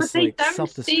seems like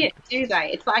self-destructive. But they don't see it, do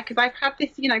they? It's like, because I've had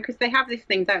this, because they have this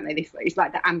thing, don't they? This it's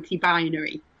like the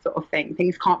anti-binary sort of thing.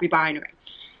 Things can't be binary.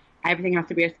 Everything has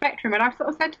to be a spectrum. And I've sort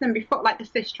of said to them before, like the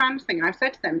cis trans thing, and I've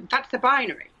said to them, that's a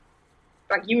binary.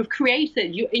 Like you have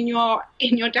created, in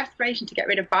your desperation to get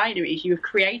rid of binaries, you have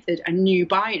created a new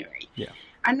binary. Yeah.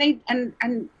 And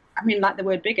I mean, like the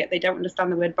word bigot, they don't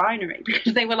understand the word binary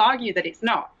because they will argue that it's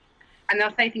not. And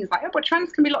they'll say things like, oh, but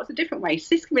trans can be lots of different ways.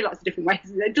 Cis can be lots of different ways.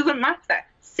 It doesn't matter.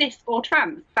 Cis or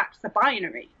trans, that's a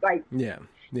binary. Like,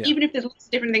 even if there's lots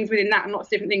of different things within that and lots of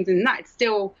different things in that, it's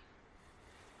still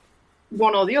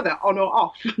one or the other, on or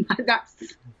off.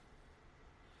 That's.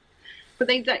 But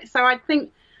they don't. So I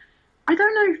think, I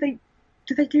don't know if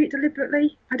they do it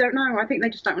deliberately. I don't know. I think they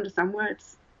just don't understand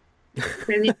words.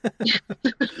 Really?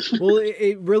 Well,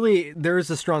 it really, there is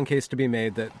a strong case to be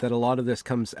made that a lot of this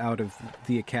comes out of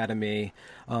the academy.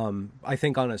 I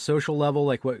think on a social level,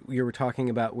 like what you were talking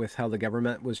about with how the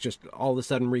government was just all of a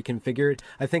sudden reconfigured.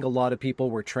 I think a lot of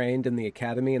people were trained in the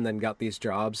academy and then got these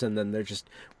jobs, and then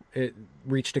it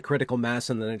reached a critical mass,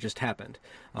 and then it just happened.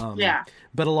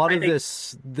 But a lot of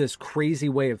this crazy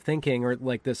way of thinking, or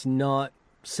like this not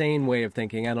sane way of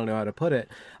thinking, I don't know how to put it,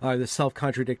 the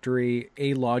self-contradictory,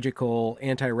 illogical,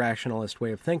 anti-rationalist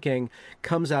way of thinking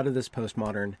comes out of this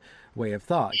postmodern way of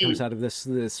thought. It comes out of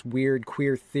this weird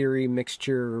queer theory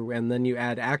mixture, and then you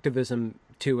add activism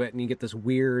to it, and you get this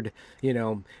weird,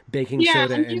 baking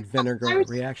soda and vinegar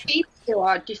reaction. People who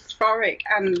are dysphoric,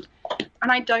 and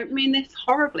I don't mean this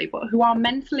horribly, but who are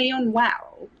mentally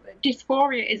unwell.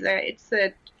 Dysphoria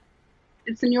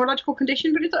it's a neurological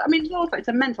condition, but it's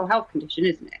a mental health condition,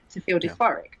 isn't it? To feel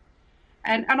dysphoric.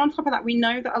 And on top of that, we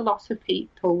know that a lot of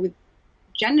people with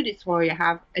gender dysphoria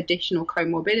have additional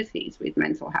comorbidities with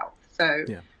mental health. So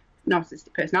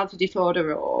narcissistic personality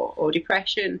disorder or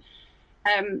depression.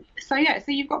 So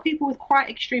you've got people with quite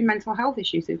extreme mental health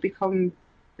issues who've become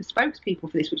the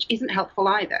spokespeople for this, which isn't helpful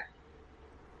either.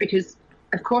 Because,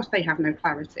 of course, they have no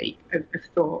clarity of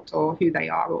thought or who they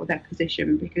are or their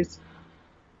position, because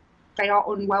they are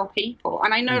unwell people.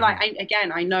 And I know,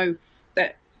 I know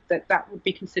that would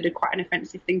be considered quite an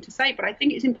offensive thing to say, but I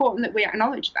think it's important that we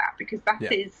acknowledge that, because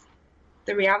that is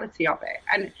the reality of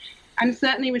it. And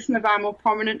certainly with some of our more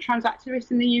prominent trans activists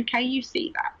in the UK, you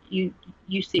see that. You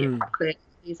see it quite clearly.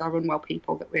 These are unwell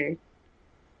people that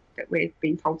we're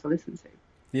being told to listen to.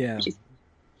 Yeah. Which is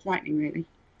frightening, really.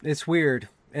 It's weird.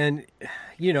 And,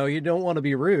 you don't want to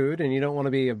be rude, and you don't want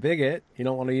to be a bigot. You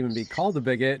don't want to even be called a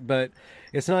bigot, but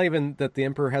it's not even that the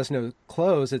emperor has no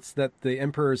clothes. It's that the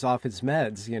emperor's off his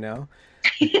meds,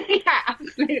 Yeah,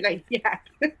 absolutely. Yeah.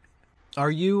 Are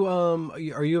you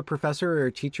a professor or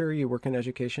a teacher? You work in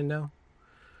education now?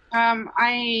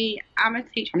 I am a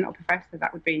teacher. I'm not a professor.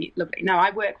 That would be lovely. No,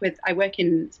 I work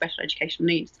in special educational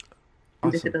needs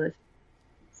and disability.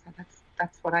 So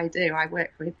that's what I do. I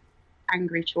work with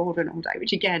angry children all day,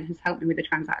 which again has helped me with the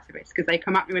trans activists, because they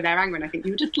come at me with their anger and I think,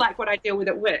 you're just like what I deal with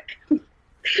at work.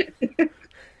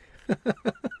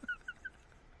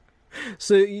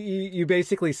 So you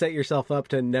basically set yourself up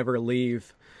to never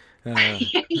leave.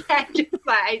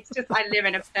 It's just I live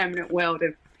in a permanent world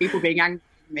of people being angry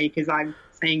at me because I'm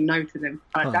saying no to them.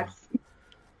 That's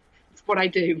what I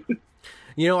do.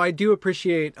 I do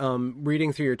appreciate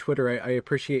reading through your Twitter. I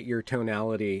appreciate your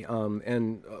tonality.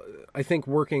 And I think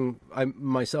I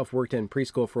myself worked in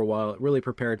preschool for a while. It really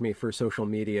prepared me for social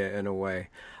media in a way,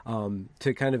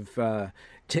 to kind of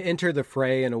to enter the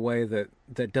fray in a way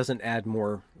that doesn't add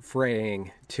more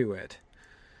fraying to it.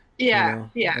 Yeah.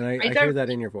 And I hear that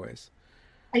in your voice.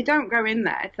 I don't go in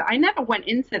there. I never went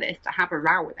into this to have a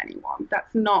row with anyone.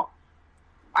 That's not.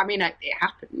 I mean, it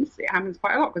happens. It happens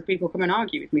quite a lot because people come and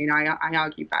argue with me, and I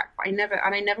argue back. But I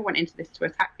never went into this to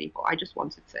attack people. I just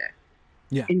wanted to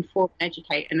inform,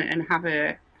 educate, and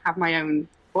have my own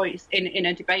voice in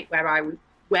a debate where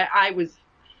I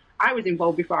I was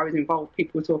involved before I was involved.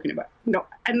 People were talking about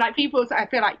and like people. I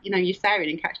feel like you Sarah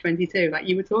in Catch-22. Like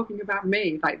you were talking about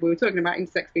me. Like we were talking about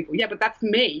intersex people. Yeah, but that's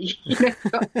me.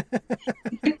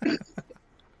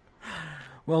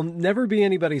 Well, never be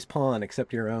anybody's pawn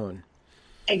except your own.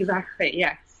 Exactly.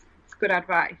 Yes, it's good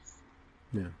advice.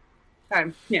 Yeah.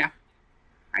 Yeah,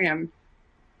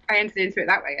 I entered into it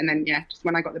that way, and then just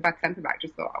when I got the bad temper back,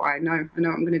 just thought, I know what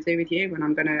I'm going to do with you, and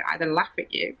I'm going to either laugh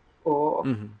at you or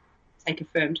take a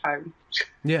firm tone.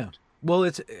 Yeah. Well,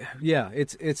 it's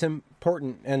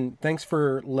important, and thanks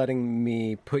for letting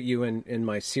me put you in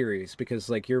my series, because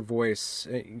like your voice,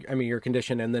 I mean, your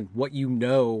condition, and then what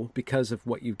because of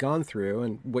what you've gone through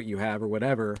and what you have or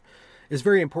whatever, is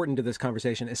very important to this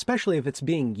conversation, especially if it's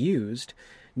being used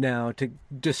now to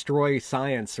destroy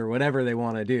science or whatever they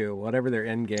want to do, whatever their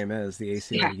end game is, the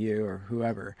ACLU or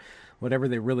whoever, whatever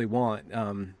they really want.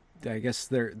 I guess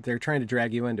they're trying to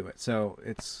drag you into it, so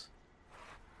it's.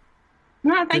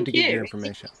 No, thank you.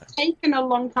 It's taken a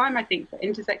long time, I think, for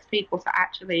intersex people to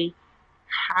actually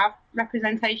have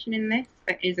representation in this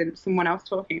that isn't someone else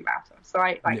talking about us. So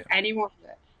anyone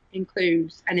that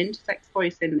includes an intersex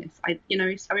voice in this,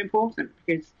 is so important,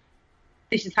 because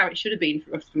this is how it should have been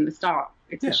for us from the start.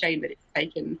 It's a shame that it's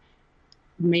taken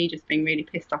me just being really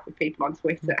pissed off with people on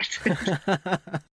Twitter.